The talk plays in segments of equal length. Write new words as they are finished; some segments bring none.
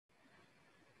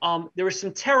there are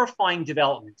some terrifying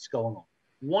developments going on.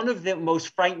 One of the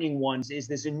most frightening ones is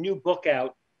there's a new book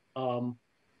out.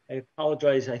 I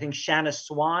apologize. I think Shanna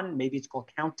Swan, maybe it's called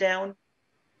Countdown,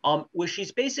 where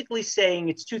she's basically saying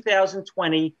it's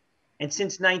 2020, and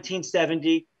since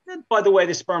 1970, and by the way,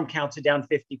 the sperm counts are down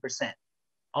 50%.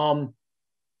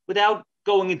 Without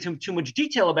going into too much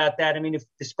detail about that, I mean, if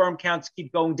the sperm counts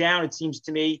keep going down, it seems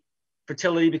to me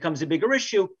fertility becomes a bigger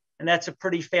issue, and that's a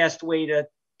pretty fast way to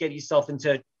get yourself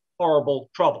into horrible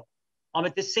trouble.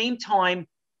 At the same time,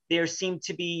 there seem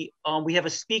to be, we have a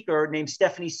speaker named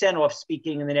Stephanie Senoff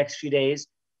speaking in the next few days,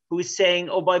 who is saying,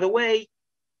 oh, by the way,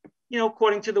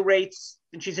 according to the rates,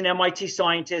 and she's an MIT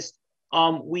scientist,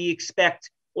 we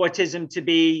expect autism to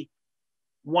be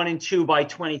 1 in 2 by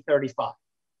 2035.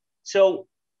 So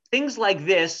things like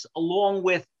this, along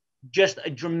with just a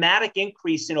dramatic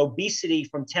increase in obesity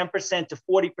from 10% to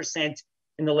 40%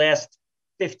 in the last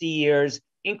 50 years,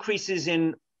 increases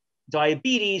in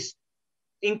diabetes,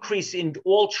 increase in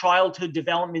all childhood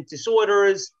development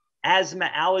disorders, asthma,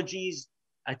 allergies,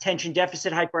 attention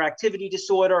deficit hyperactivity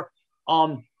disorder,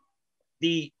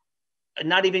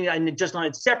 not even just on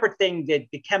a separate thing,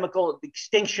 the chemical the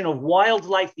extinction of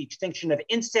wildlife, the extinction of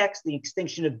insects, the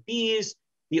extinction of bees,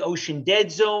 the ocean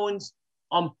dead zones.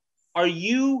 Are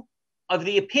you of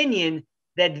the opinion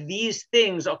that these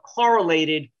things are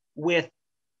correlated with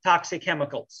toxic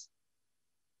chemicals?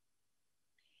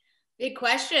 Big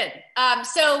question.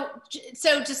 So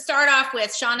to start off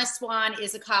with, Shauna Swan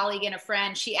is a colleague and a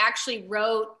friend. She actually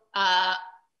wrote a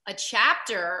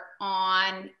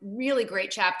really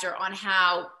great chapter on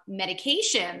how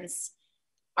medications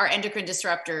are endocrine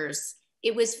disruptors.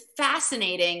 It was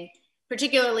fascinating,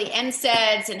 particularly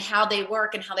NSAIDs and how they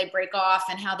work and how they break off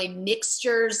and how they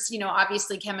mixtures,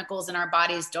 obviously chemicals in our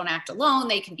bodies don't act alone.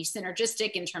 They can be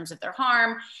synergistic in terms of their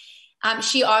harm.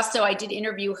 I did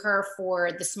interview her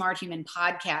for the Smart Human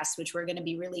podcast, which we're going to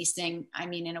be releasing,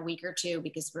 in a week or two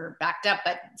because we're backed up,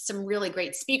 but some really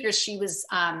great speakers. She was,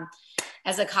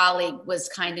 as a colleague, was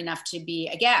kind enough to be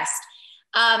a guest.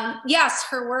 Yes,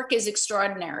 her work is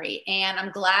extraordinary, and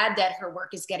I'm glad that her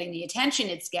work is getting the attention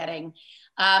it's getting,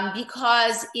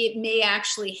 because it may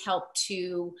actually help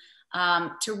to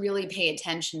really pay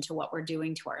attention to what we're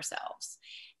doing to ourselves.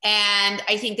 And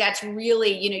I think that's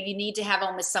really, you need to have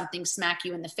almost something smack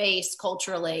you in the face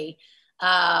culturally,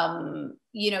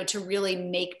 to really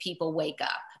make people wake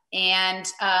up. And,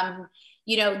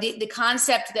 the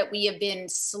concept that we have been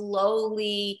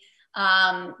slowly,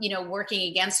 working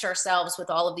against ourselves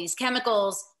with all of these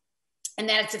chemicals, and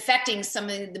that it's affecting some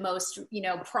of the most,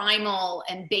 primal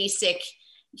and basic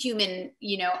human,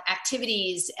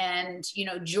 activities and,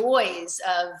 joys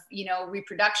of,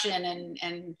 reproduction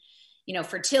and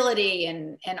fertility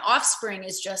and offspring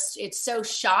is just, it's so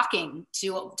shocking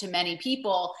to many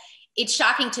people. It's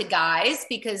shocking to guys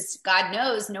because God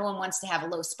knows no one wants to have a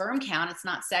low sperm count. It's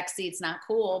not sexy. It's not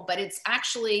cool, but it's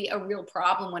actually a real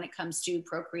problem when it comes to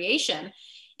procreation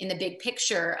in the big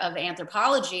picture of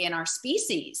anthropology and our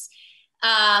species.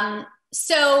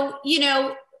 So,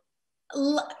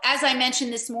 as I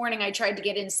mentioned this morning, I tried to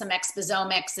get in some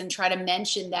exposomics and try to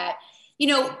mention that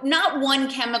not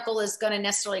one chemical is going to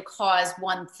necessarily cause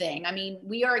one thing.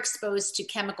 We are exposed to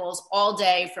chemicals all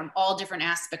day from all different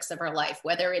aspects of our life,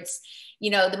 whether it's, the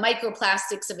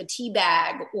microplastics of a tea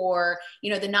bag or, the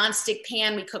nonstick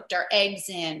pan we cooked our eggs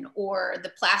in, or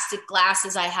the plastic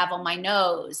glasses I have on my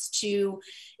nose, to,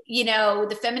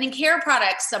 the feminine care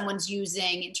products someone's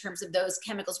using in terms of those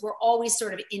chemicals. We're always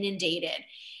sort of inundated.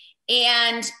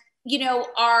 And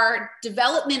our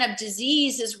development of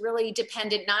disease is really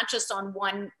dependent not just on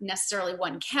necessarily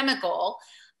one chemical,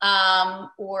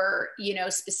 or,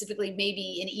 specifically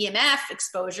maybe an EMF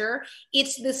exposure.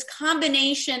 It's this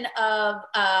combination of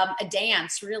a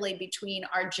dance really between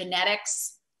our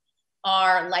genetics,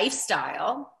 our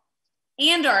lifestyle,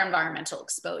 and our environmental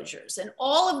exposures. And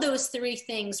all of those three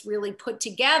things really put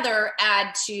together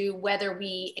add to whether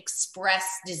we express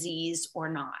disease or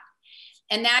not.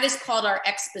 And that is called our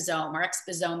exposome, our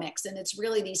exposomics. And it's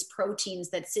really these proteins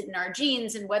that sit in our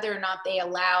genes and whether or not they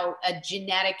allow a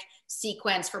genetic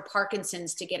sequence for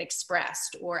Parkinson's to get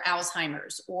expressed, or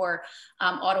Alzheimer's, or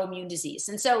autoimmune disease.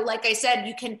 And so, like I said,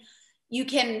 you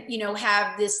can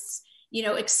have this,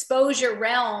 exposure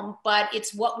realm, but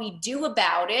it's what we do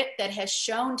about it that has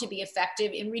shown to be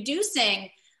effective in reducing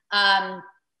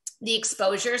the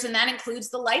exposures. And that includes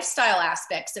the lifestyle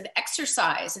aspects of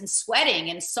exercise and sweating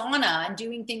and sauna and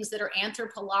doing things that are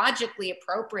anthropologically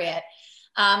appropriate,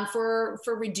 for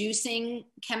reducing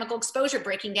chemical exposure,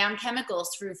 breaking down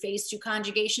chemicals through phase 2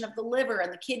 conjugation of the liver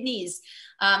and the kidneys,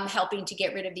 helping to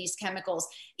get rid of these chemicals.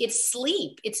 It's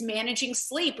sleep. It's managing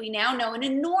sleep. We now know an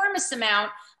enormous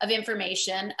amount of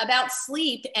information about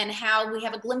sleep and how we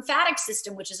have a lymphatic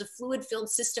system, which is a fluid-filled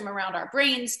system around our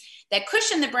brains that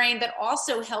cushion the brain, but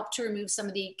also help to remove some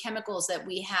of the chemicals that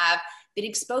we have been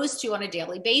exposed to on a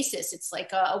daily basis. It's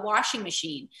like a washing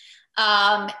machine.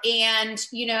 And,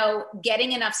 you know,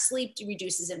 getting enough sleep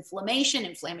reduces inflammation,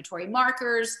 inflammatory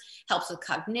markers, helps with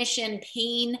cognition,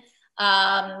 pain,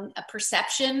 a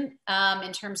perception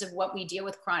in terms of what we deal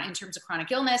with in terms of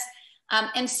chronic illness.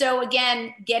 And so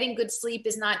again, getting good sleep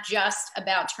is not just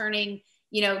about turning,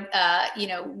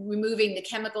 removing the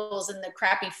chemicals and the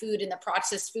crappy food and the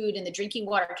processed food and the drinking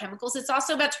water chemicals. It's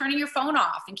also about turning your phone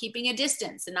off and keeping a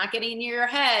distance and not getting near your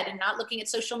head and not looking at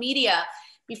social media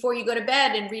before you go to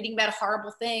bed and reading about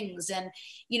horrible things. And,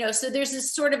 so there's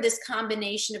this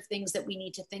combination of things that we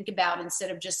need to think about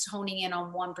instead of just honing in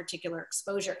on one particular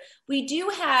exposure. We do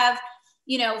have,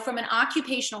 from an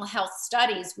occupational health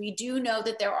studies, we do know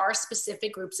that there are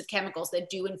specific groups of chemicals that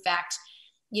do, in fact,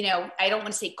 I don't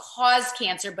want to say cause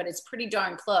cancer, but it's pretty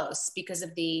darn close because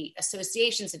of the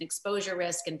associations and exposure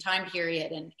risk and time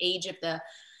period and age of the,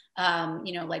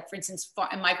 like for instance,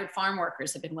 migrant farm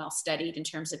workers have been well studied in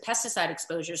terms of pesticide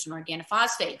exposures from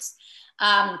organophosphates.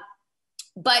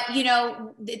 But,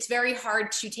 it's very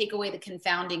hard to take away the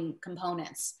confounding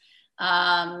components,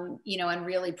 and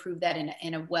really prove that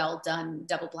in a well done,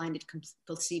 double-blinded,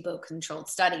 placebo-controlled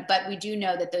study. But we do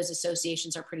know that those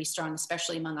associations are pretty strong,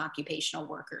 especially among occupational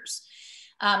workers.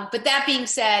 But that being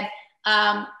said,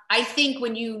 I think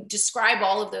when you describe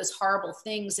all of those horrible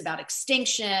things about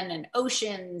extinction and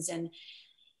oceans and,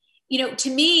 to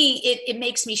me, it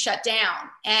makes me shut down.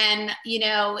 And,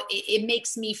 it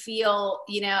makes me feel,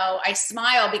 I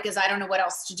smile because I don't know what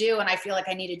else to do. And I feel like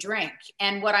I need a drink.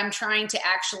 And what I'm trying to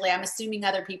I'm assuming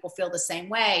other people feel the same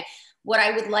way. What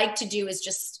I would like to do is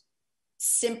just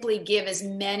simply give as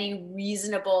many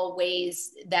reasonable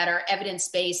ways that are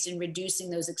evidence-based in reducing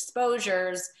those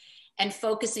exposures and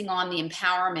focusing on the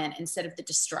empowerment instead of the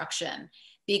destruction.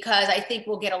 Because I think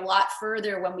we'll get a lot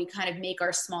further when we kind of make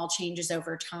our small changes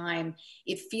over time.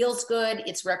 It feels good.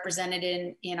 It's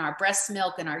represented in our breast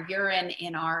milk, in our urine,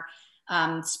 in our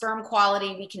sperm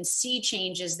quality. We can see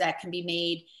changes that can be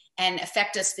made and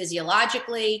affect us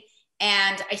physiologically.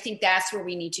 And I think that's where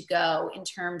we need to go in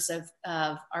terms of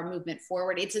our movement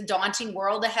forward. It's a daunting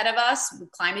world ahead of us.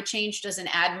 Climate change doesn't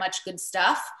add much good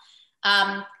stuff.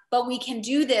 But we can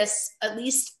do this at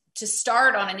least to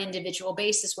start on an individual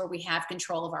basis where we have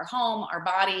control of our home, our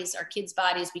bodies, our kids'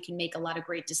 bodies. We can make a lot of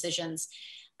great decisions.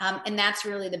 And that's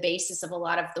really the basis of a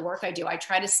lot of the work I do. I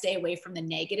try to stay away from the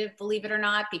negative, believe it or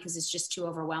not, because it's just too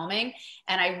overwhelming.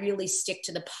 And I really stick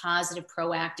to the positive,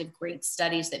 proactive, great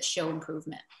studies that show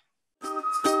improvement.